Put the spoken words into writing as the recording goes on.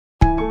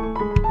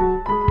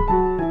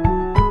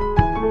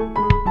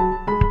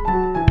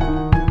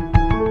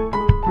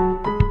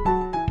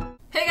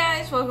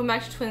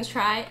back to Twins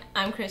Try.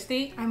 I'm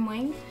Christy. I'm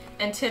Wayne.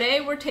 And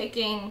today we're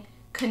taking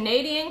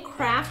Canadian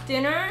Kraft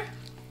Dinner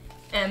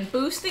and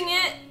boosting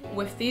it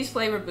with these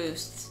flavor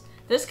boosts.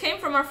 This came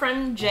from our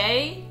friend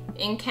Jay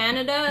in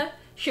Canada.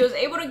 She was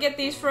able to get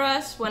these for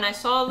us. When I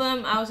saw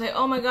them, I was like,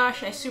 oh my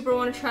gosh, I super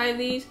want to try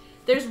these.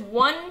 There's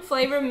one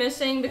flavor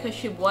missing because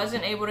she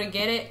wasn't able to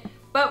get it,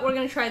 but we're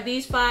gonna try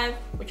these 5,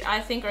 which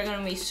I think are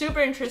gonna be super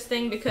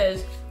interesting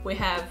because we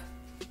have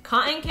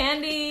cotton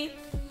candy,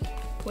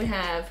 we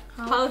have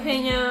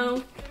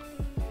jalapeno,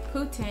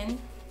 Poutine,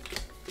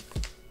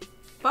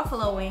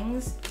 buffalo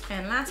wings,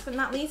 and last but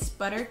not least,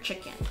 butter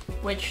chicken.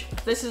 which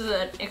this is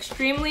an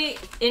extremely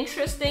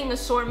interesting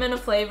assortment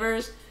of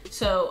flavors.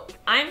 So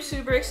I'm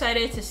super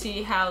excited to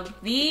see how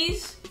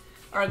these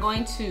are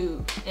going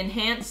to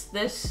enhance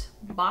this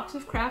box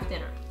of Kraft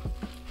Dinner.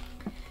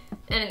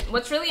 And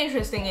what's really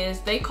interesting is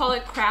they call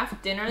it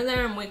Kraft Dinner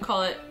there and we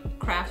call it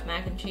Kraft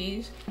Mac and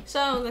Cheese.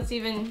 So that's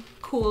even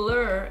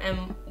cooler,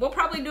 and we'll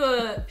probably do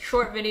a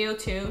short video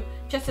too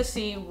just to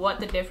see what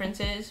the difference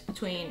is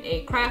between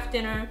a Kraft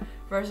Dinner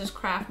versus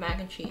Kraft Mac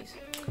and Cheese.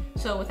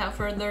 So without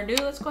further ado,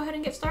 let's go ahead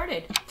and get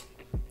started.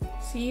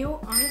 See you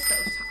on the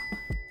stovetop.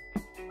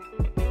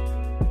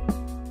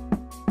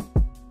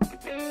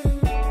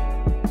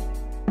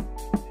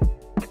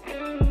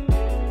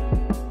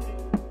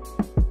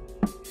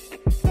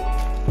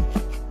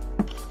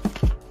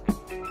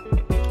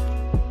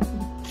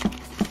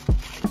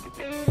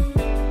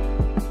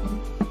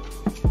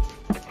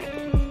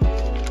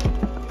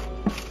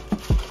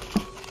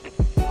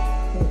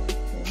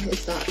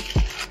 It's not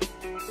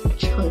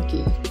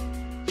chunky.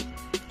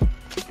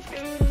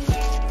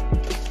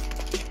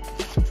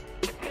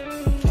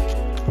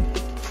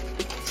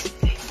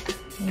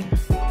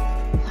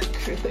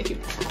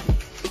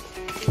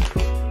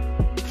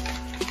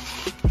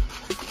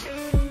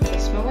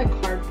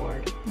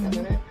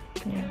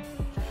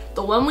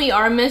 The one we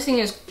are missing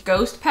is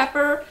ghost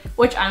pepper,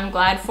 which I'm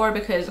glad for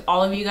because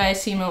all of you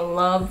guys seem to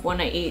love when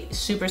I eat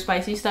super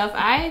spicy stuff.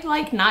 I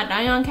like not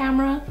dying on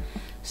camera,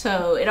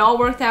 so it all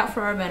worked out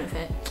for our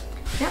benefit.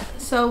 Yep,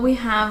 so we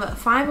have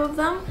 5 of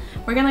them.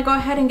 We're gonna go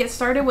ahead and get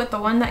started with the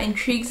one that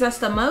intrigues us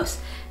the most,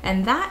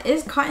 and that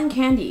is cotton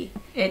candy.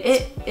 It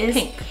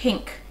is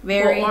pink.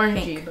 Very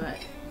orangey, pink. but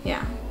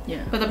yeah.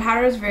 Yeah. But the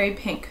powder is very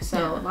pink, so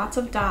Yeah. lots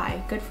of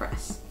dye. Good for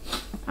us.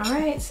 All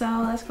right, so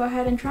let's go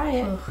ahead and try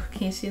it. Ugh,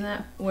 can you see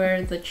that?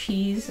 Where the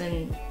cheese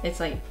and it's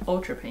like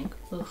ultra pink.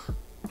 Ugh.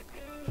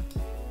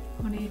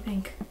 What do you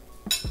think?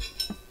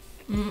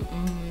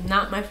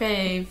 Not my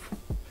fave.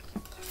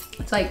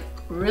 It's like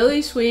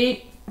really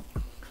sweet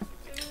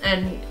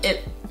and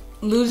it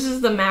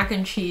loses the mac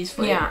and cheese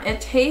flavor. Yeah,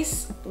 it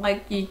tastes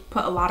like you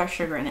put a lot of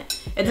sugar in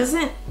it. It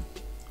doesn't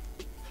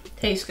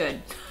taste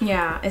good.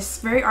 Yeah, it's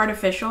very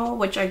artificial,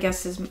 which I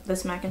guess is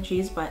this mac and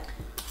cheese, but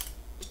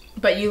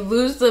you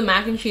lose the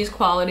mac and cheese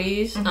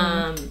qualities.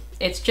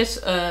 It's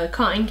just a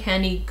cotton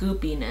candy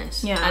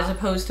goopiness, as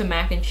opposed to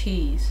mac and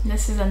cheese.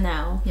 This is a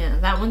no. Yeah,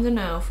 that one's a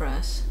no for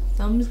us.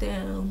 Thumbs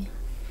down.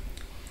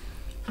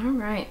 All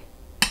right.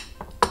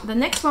 The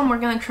next one we're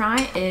gonna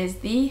try is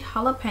the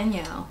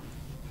jalapeno.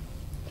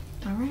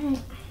 All right.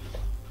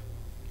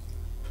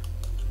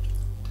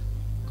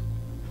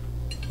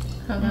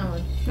 How's that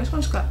one? This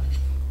one's good.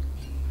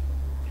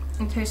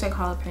 It tastes like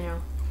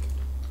jalapeno.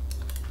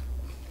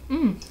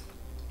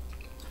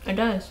 It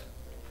does.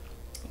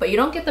 But you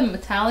don't get the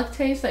metallic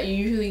taste that you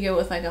usually get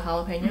with like a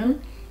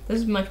jalapeno. This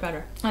is much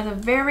better. It has a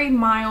very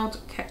mild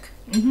kick.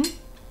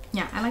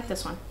 Yeah, I like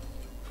this one.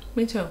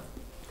 Me too.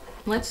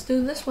 Let's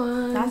do this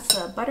one. That's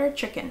the butter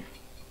chicken.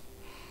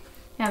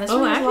 Yeah, this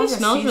one one actually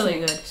smells really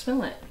good.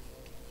 Smell it.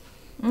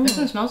 This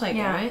one smells like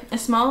it, right? It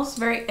smells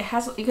very, it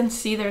has, you can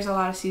see there's a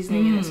lot of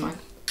seasoning in this one.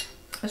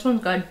 This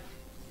one's good.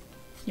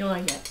 You'll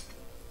like it.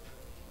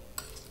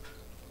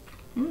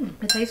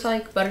 It tastes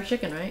like butter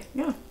chicken, right?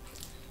 Yeah.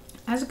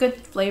 It has a good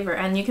flavor,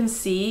 and you can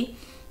see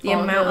the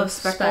amount of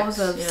speckles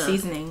of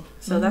seasoning.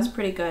 So that's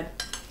pretty good.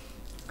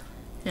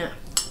 Yeah.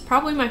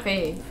 Probably my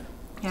fave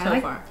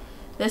so far.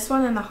 This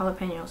one and the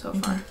jalapeno so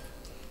far.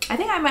 I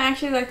think I might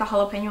actually like the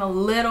jalapeno a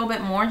little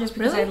bit more just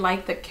because I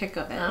like the kick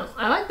of it.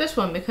 I like this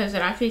one because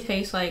it actually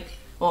tastes like,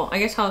 well, I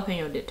guess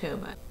jalapeno did too,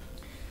 but.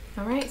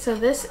 Alright, so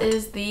this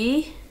is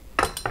the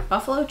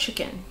buffalo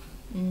chicken.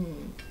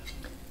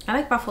 I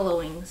like buffalo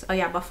wings. Oh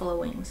yeah, buffalo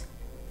wings.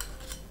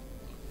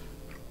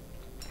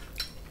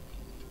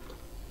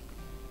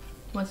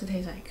 What's it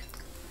taste like?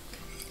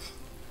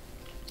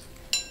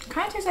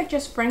 Kind of tastes like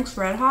just Frank's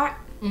Red Hot.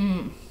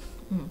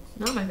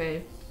 Not my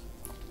fave.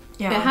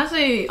 Yeah. It has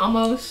a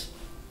almost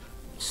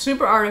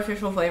super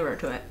artificial flavor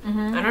to it.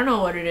 I don't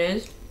know what it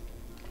is.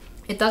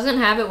 It doesn't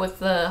have it with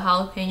the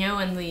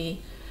jalapeno and the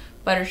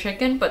butter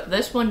chicken, but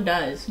this one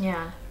does.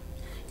 Yeah.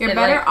 You're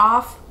better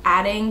off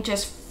adding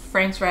just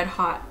Frank's Red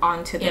Hot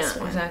onto this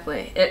one.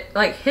 Exactly. It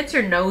like hits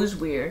your nose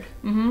weird.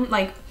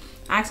 Like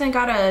I accidentally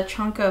got a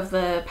chunk of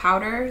the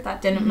powder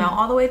that didn't melt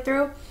all the way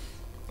through,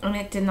 and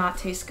it did not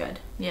taste good.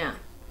 Yeah.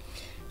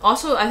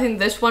 Also, I think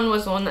this one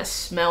was the one that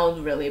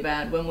smelled really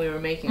bad when we were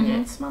making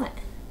it. Smell it.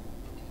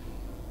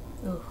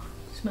 Ooh,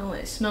 Smell it.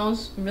 It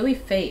smells really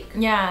fake.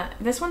 Yeah,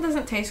 this one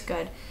doesn't taste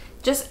good.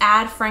 Just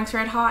add Frank's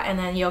Red Hot and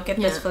then you'll get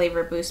this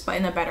flavor boost, but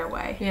in a better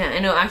way. Yeah,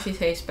 and it'll actually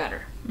taste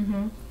better. Mm-hmm.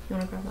 You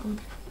want to grab that one?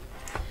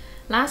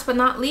 Last but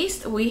not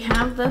least, we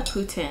have the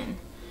Poutine.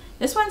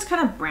 This one's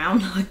kind of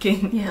brown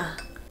looking. Yeah.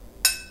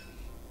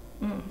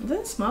 It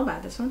doesn't smell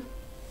bad, this one.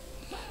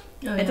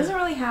 Oh, it doesn't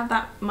really have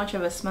that much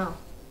of a smell.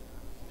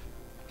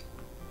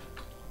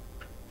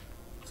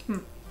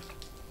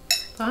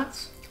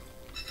 Thoughts?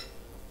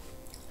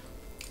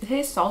 It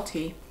tastes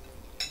salty.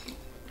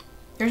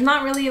 There's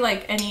not really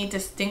like any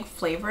distinct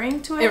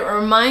flavoring to it. It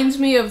reminds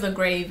me of the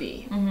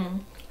gravy. Mm-hmm.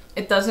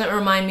 It doesn't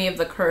remind me of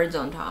the curds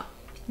on top.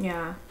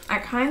 Yeah, I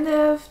kind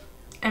of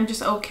am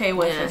just okay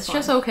with this It's one.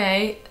 just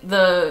okay.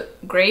 The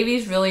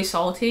gravy's really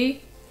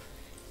salty,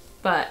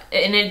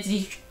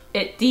 and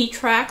it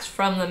detracts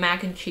from the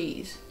mac and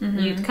cheese. Mm-hmm.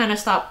 You kind of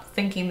stop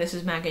thinking this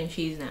is mac and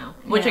cheese now,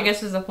 which I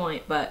guess is the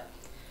point, but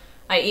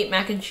I eat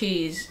mac and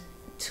cheese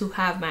to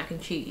have mac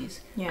and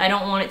cheese. Yeah. I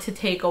don't want it to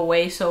take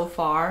away so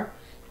far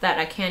that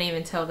I can't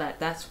even tell that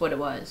that's what it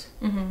was.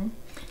 Mm-hmm.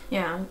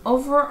 Yeah,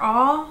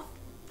 overall,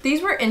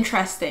 these were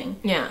interesting.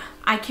 Yeah.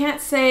 I can't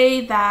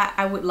say that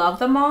I would love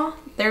them all.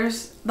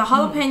 There's the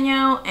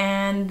jalapeno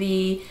and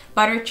the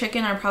butter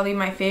chicken are probably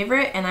my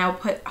favorite, and I'll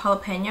put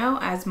jalapeno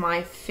as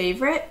my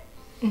favorite.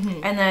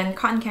 Mm-hmm. And then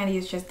cotton candy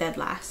is just dead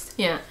last.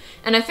 Yeah,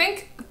 and I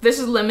think this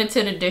is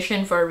limited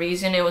edition for a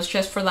reason. It was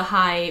just for the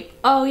hype.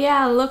 Oh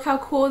yeah, look how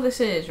cool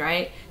this is,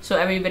 right? So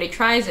everybody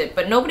tries it,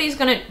 but nobody's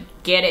gonna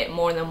get it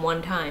more than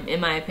one time, in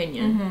my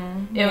opinion.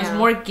 Mm-hmm. It was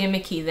more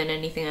gimmicky than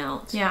anything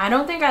else. Yeah, I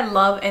don't think I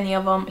love any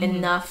of them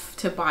enough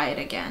to buy it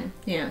again.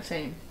 Yeah,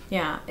 same.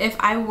 Yeah, if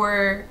I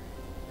were...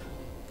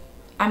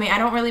 I mean, I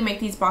don't really make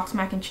these boxed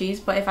mac and cheese,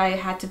 but if I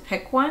had to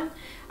pick one,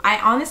 I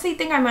honestly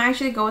think I might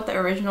actually go with the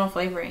original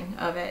flavoring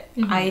of it.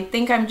 Mm-hmm. I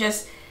think I'm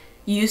just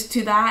used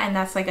to that, and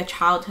that's like a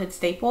childhood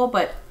staple,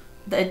 but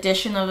the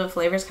addition of the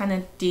flavors kind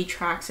of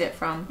detracts it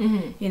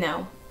from, you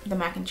know, the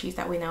mac and cheese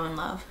that we know and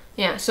love.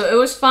 Yeah, so it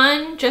was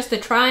fun just to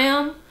try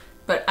them,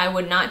 but I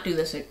would not do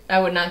this. I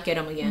would not get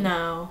them again.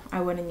 No,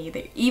 I wouldn't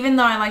either. Even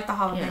though I like the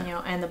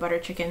jalapeno and the butter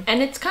chicken.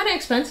 And it's kind of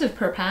expensive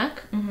per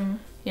pack. Mm-hmm.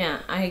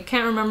 Yeah, I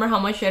can't remember how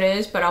much it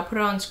is, but I'll put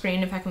it on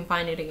screen if I can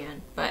find it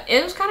again. But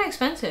it was kind of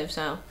expensive,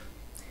 so...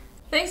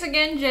 Thanks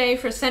again, Jay,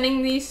 for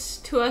sending these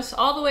to us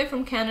all the way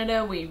from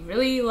Canada. We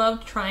really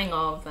loved trying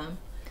all of them.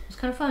 It was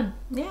kind of fun.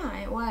 Yeah,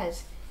 it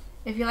was.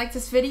 If you liked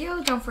this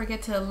video, don't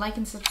forget to like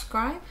and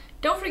subscribe.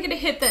 Don't forget to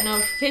hit that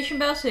notification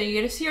bell so you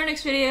get to see our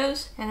next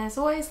videos. And as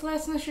always, let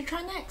us know what you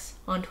try next.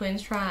 On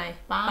Twins Try.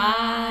 Bye.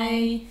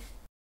 Bye.